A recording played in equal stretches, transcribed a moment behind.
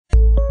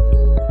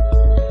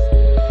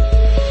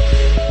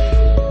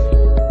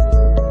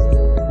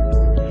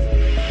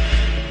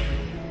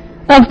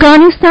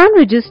Afghanistan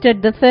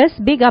registered the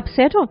first big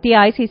upset of the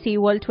ICC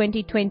World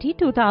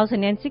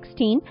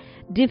 2020-2016,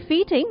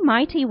 defeating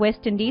mighty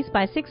West Indies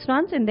by 6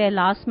 runs in their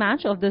last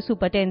match of the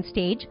Super 10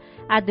 stage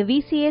at the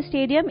VCA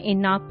Stadium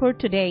in Nagpur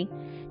today.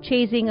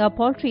 Chasing a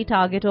paltry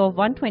target of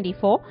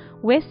 124,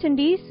 West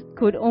Indies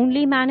could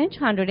only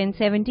manage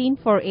 117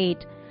 for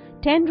 8.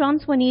 10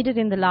 runs were needed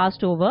in the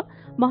last over.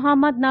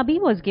 Mohammad Nabi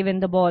was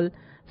given the ball.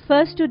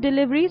 First 2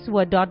 deliveries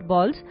were dot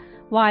balls,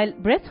 while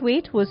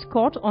Braithwaite was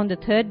caught on the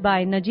third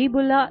by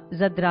Najibullah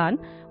Zadran,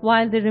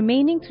 while the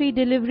remaining 3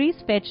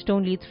 deliveries fetched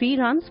only 3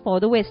 runs for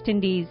the West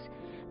Indies.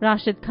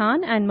 Rashid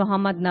Khan and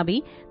Mohammad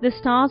Nabi, the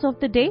stars of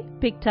the day,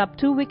 picked up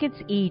 2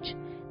 wickets each.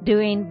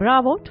 Dwayne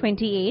Bravo,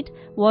 28,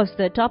 was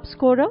the top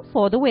scorer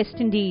for the West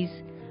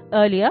Indies.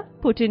 Earlier,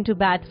 put into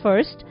bat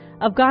first,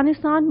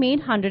 Afghanistan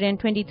made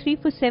 123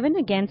 for 7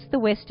 against the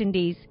West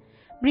Indies.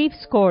 Brief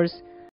scores: